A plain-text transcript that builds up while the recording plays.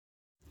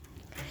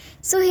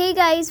So hey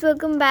guys,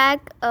 welcome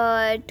back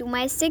to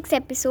my sixth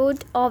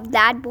episode of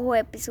That Boho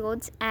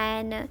episodes,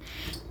 and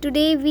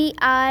today we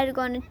are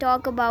gonna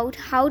talk about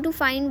how to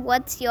find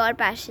what's your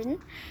passion.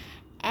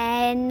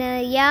 And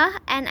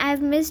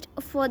I've missed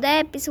further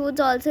episodes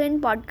also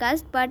in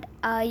podcast, but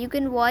you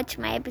can watch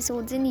my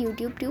episodes in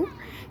YouTube too.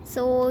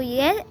 So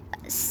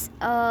yes,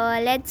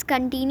 let's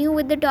continue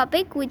with the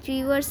topic which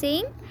we were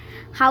saying: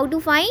 how to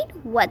find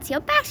what's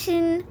your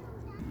passion.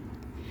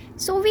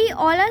 So, we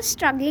all are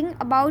struggling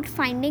about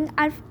finding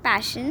our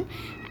passion,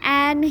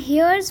 and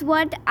here's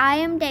what I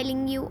am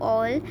telling you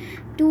all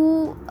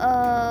to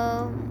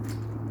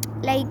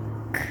like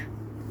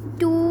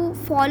to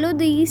follow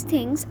these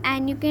things,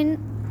 and you can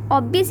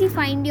obviously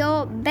find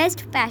your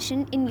best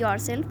passion in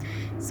yourself.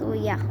 So,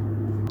 yeah,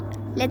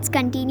 let's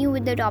continue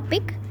with the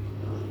topic.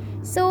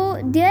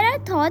 So, there are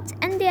thoughts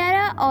and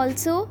there are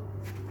also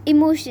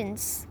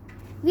emotions.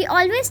 We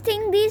always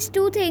think these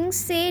two things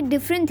say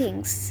different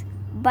things,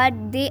 but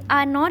they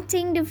are not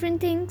saying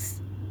different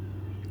things.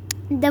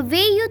 The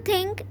way you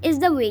think is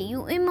the way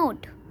you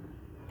emote,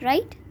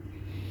 right?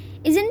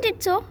 Isn't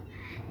it so?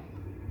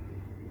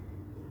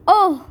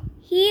 Oh,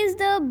 he is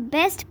the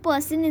best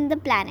person in the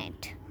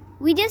planet.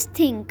 We just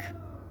think,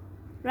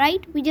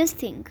 right? We just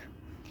think.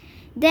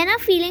 Then our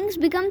feelings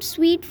become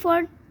sweet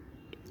for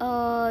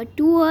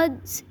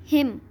towards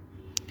him.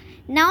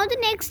 Now the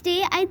next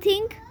day, I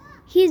think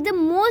he's the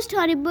most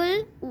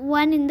horrible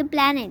one in the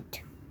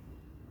planet.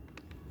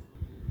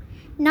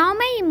 Now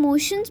my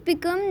emotions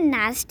become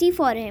nasty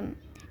for him.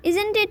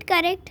 Isn't it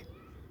correct?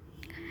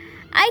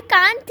 I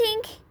can't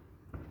think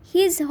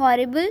he's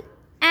horrible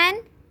and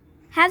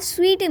have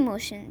sweet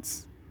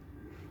emotions.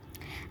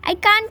 I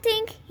can't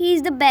think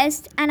he's the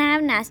best and I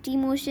have nasty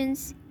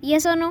emotions.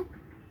 Yes or no?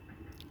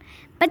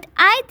 But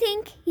I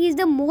think he's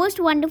the most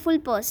wonderful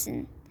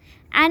person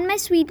and my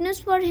sweetness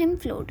for him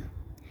flowed.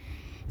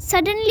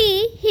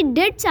 Suddenly he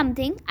did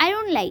something I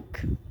don't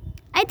like.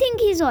 I think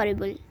he's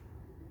horrible.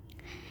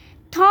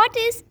 Thought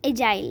is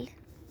agile.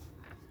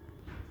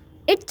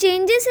 It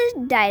changes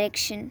its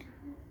direction.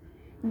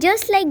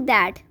 Just like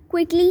that,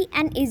 quickly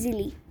and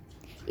easily.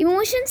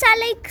 Emotions are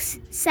like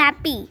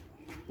sappy.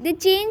 They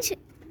change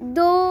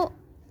though.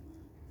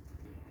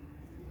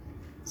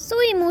 So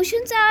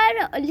emotions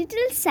are a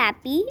little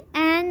sappy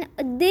and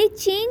they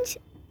change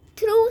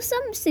through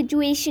some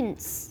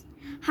situations.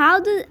 How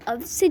the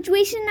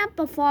situation are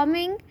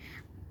performing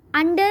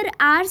under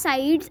our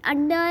sides,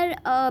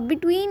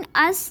 between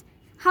us,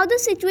 how the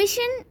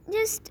situation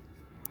just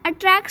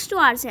attracts to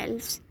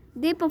ourselves.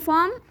 They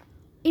perform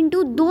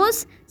into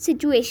those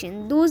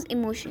situations, those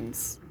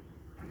emotions.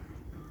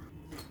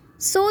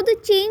 So the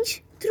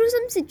change through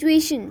some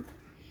situation,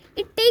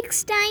 it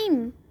takes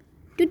time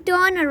to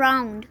turn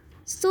around.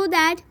 So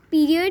that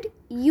period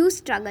you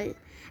struggle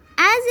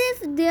as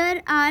if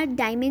there are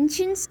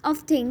dimensions of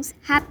things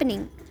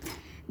happening,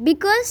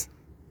 because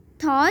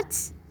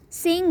thoughts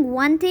saying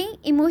one thing,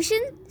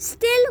 emotion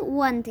still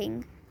one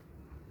thing.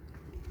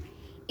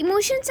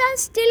 Emotions are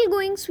still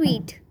going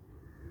sweet,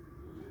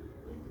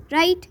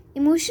 right?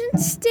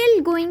 Emotions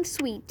still going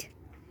sweet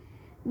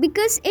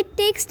because it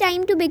takes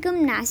time to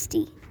become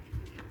nasty,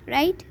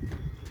 right?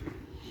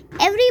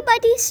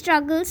 Everybody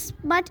struggles,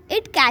 but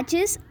it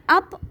catches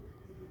up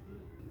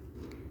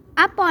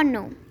or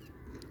no.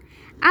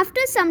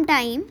 After some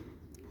time,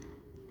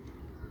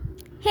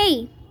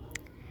 hey,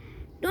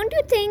 don't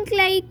you think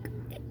like,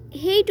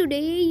 hey,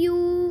 today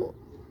you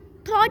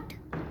thought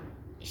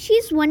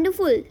she's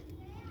wonderful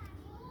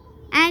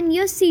and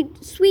your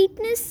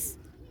sweetness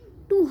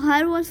to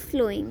her was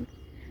flowing.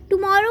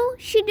 Tomorrow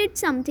she did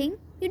something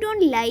you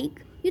don't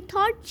like. You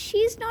thought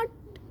she's not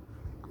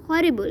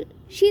horrible.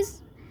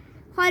 She's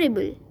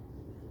horrible.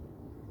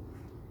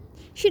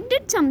 She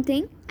did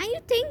something and you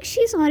think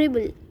she's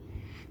horrible.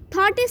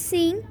 Thought is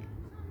saying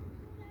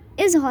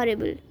is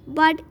horrible,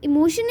 but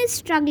emotion is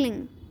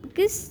struggling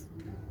because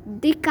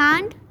they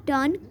can't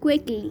turn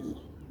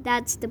quickly.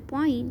 That's the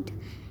point.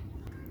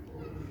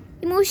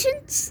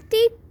 Emotions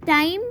take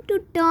time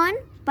to turn,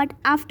 but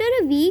after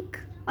a week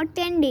or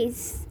 10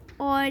 days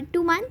or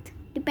 2 months,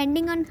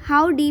 depending on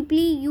how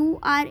deeply you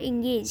are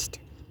engaged.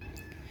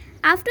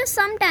 After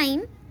some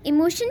time,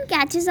 emotion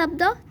catches up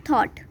the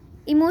thought.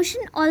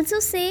 Emotion also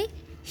say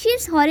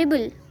she's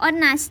horrible or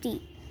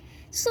nasty.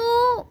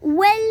 So,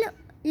 well,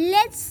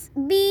 let's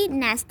be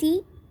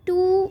nasty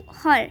to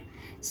her.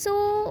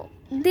 So,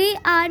 they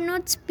are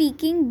not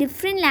speaking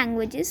different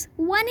languages.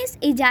 One is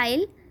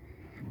agile,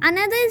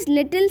 another is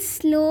little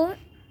slow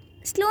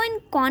in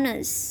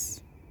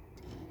corners.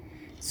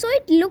 So,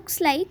 it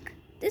looks like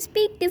they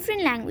speak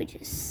different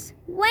languages.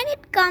 When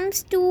it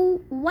comes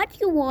to what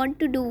you want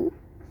to do,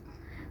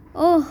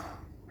 oh,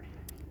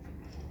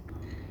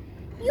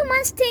 you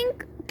must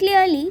think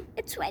clearly.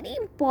 It's very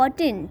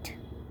important.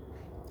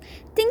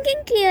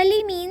 Thinking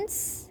clearly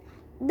means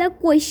the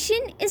question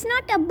is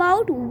not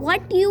about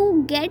what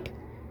you get,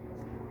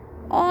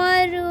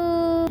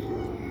 or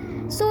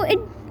so it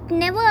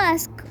never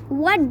asks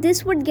what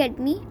this would get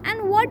me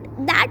and what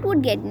that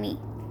would get me.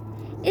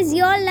 Is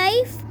your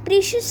life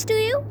precious to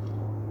you?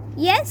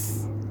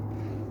 Yes?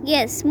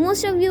 Yes,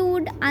 most of you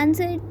would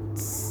answer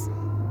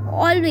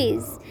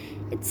always.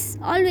 It's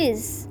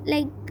always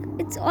like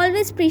it's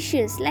always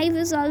precious. Life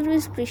is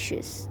always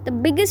precious. The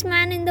biggest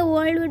man in the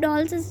world would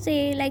also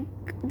say, like,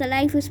 the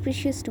life is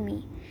precious to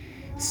me.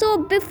 So,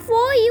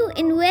 before you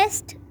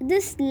invest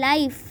this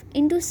life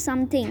into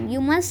something,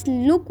 you must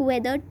look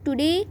whether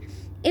today,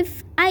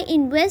 if I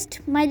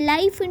invest my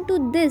life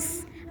into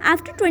this,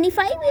 after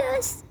 25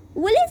 years,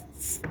 will it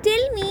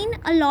still mean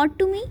a lot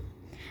to me?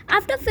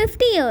 After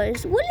 50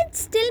 years, will it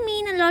still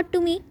mean a lot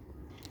to me?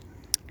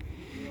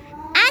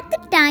 At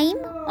the time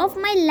of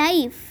my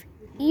life,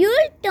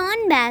 you'll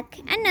turn back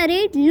and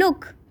narrate,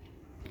 look,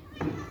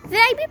 will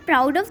I be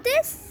proud of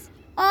this?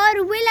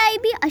 Or will I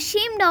be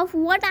ashamed of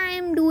what I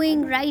am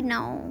doing right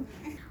now?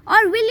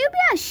 Or will you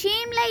be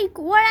ashamed like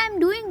what I'm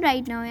doing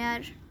right now,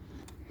 yaar?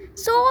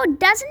 So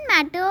doesn't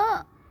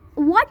matter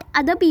what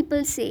other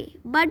people say,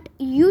 but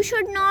you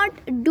should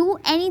not do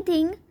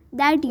anything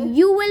that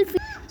you will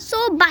feel.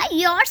 So by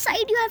your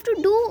side, you have to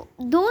do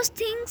those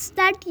things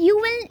that you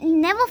will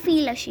never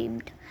feel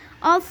ashamed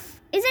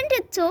of, isn't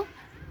it so?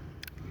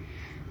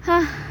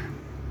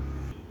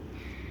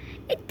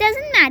 It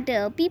doesn't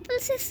matter. People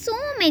say so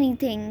many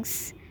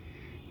things.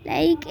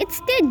 Like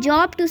it's their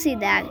job to say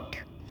that.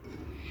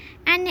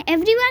 And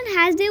everyone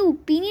has their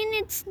opinion,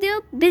 it's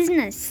their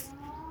business.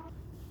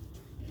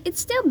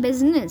 It's their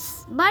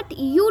business. But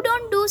you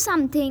don't do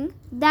something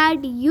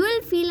that you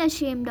will feel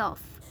ashamed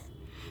of.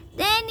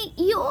 Then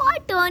you are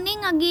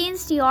turning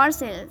against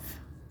yourself.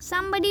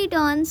 Somebody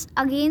turns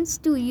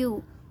against to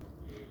you.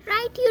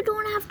 Right? You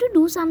don't have to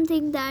do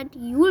something that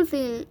you will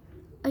feel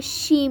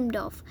ashamed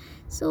of.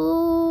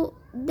 So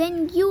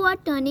then you are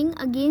turning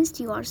against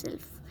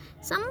yourself.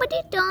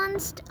 Somebody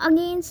turns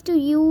against to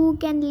you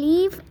can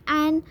leave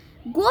and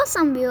go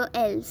somewhere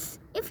else.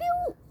 If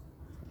you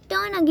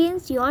turn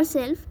against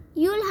yourself,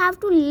 you'll have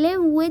to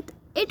live with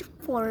it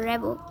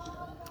forever.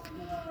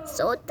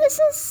 So this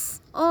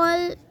is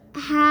all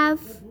have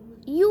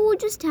you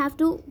just have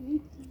to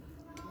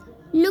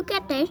look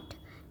at it,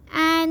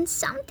 and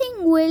something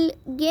will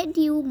get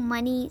you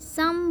money,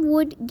 some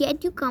would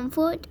get you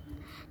comfort.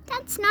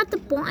 That's not the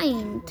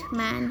point,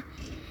 man.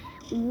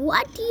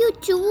 What you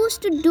choose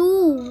to do,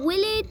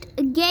 will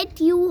it get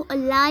you a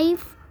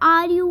life?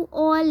 Are you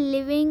all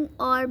living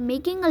or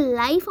making a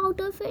life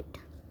out of it?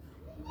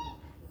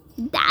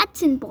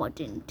 That's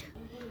important.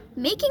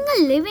 Making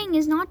a living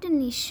is not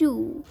an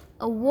issue.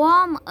 A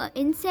worm, an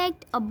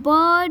insect, a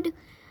bird,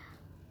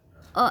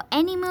 an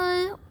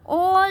animal,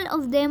 all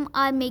of them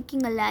are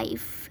making a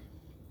life.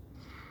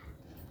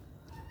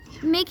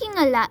 Making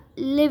a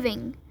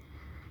living.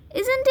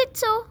 Isn't it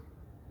so?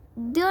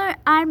 There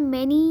are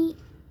many.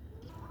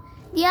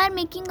 They are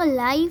making a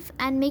life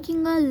and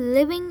making a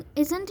living,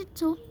 isn't it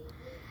so?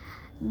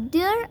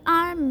 There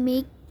are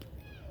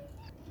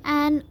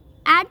and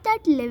at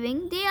that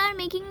living they are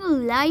making a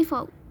life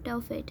out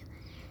of it.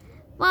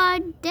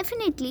 But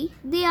definitely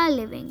they are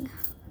living.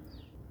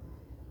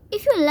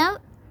 If you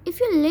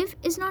live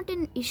is not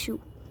an issue.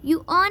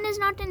 You earn is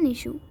not an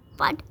issue.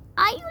 But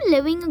are you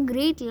living a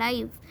great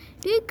life?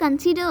 Do you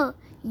consider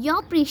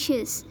your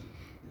precious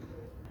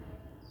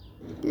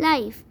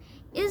life?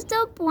 Is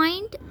the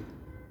point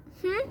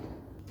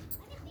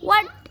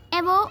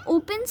whatever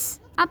opens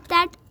up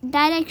that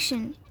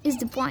direction is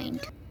the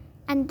point.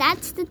 And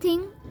that's the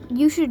thing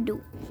you should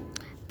do.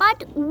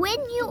 But when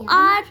you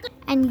are,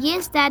 and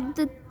yes, that's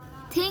the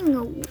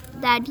thing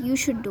that you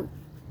should do.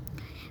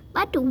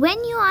 But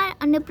when you are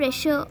under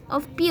pressure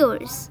of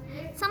peers,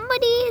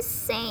 somebody is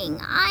saying,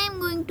 I am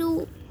going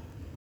to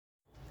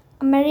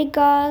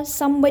America,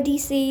 somebody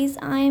says,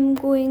 I am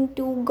going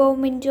to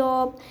government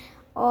job,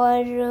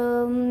 or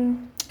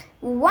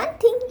one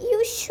thing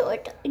you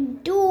should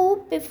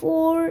do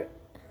before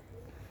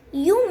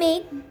you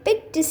make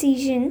big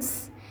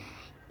decisions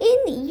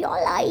in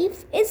your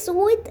life is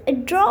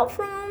withdraw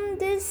from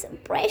this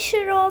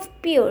pressure of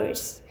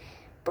peers,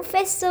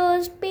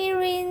 professors,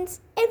 parents,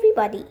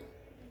 everybody.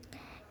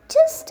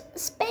 Just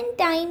spend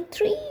time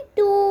 3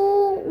 to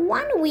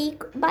 1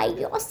 week by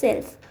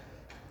yourself.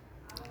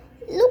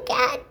 Look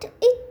at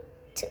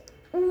it,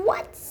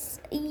 what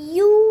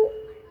you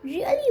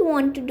really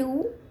want to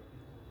do,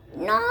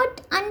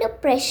 not under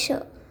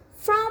pressure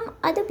from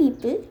other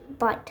people,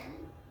 but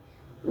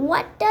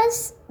what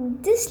does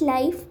this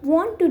life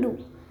want to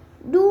do?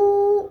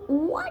 Do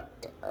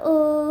what?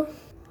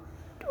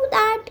 Do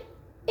that.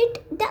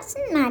 It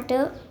doesn't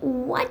matter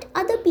what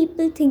other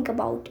people think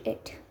about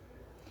it.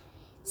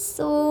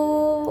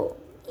 So,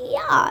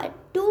 yeah,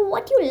 do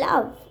what you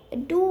love.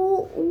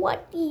 Do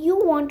what you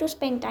want to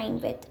spend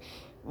time with.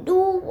 Do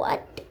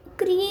what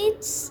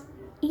creates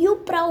you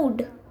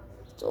proud.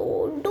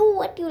 So, do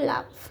what you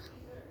love.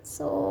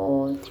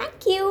 So,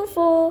 thank you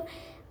for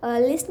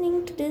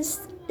listening to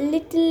this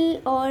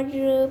little or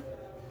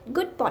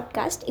good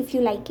podcast. If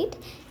you like it,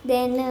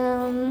 then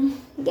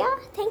yeah,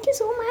 thank you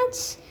so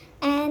much,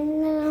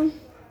 and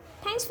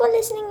thanks for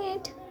listening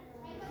it.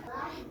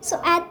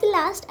 So at the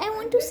last, I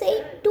want to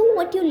say, do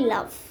what you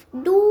love.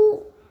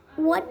 Do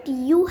what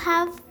you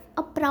have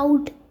a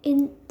proud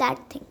in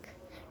that thing.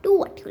 Do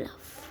what you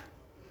love.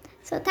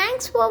 So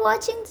thanks for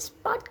watching this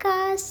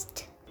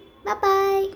podcast. Bye bye.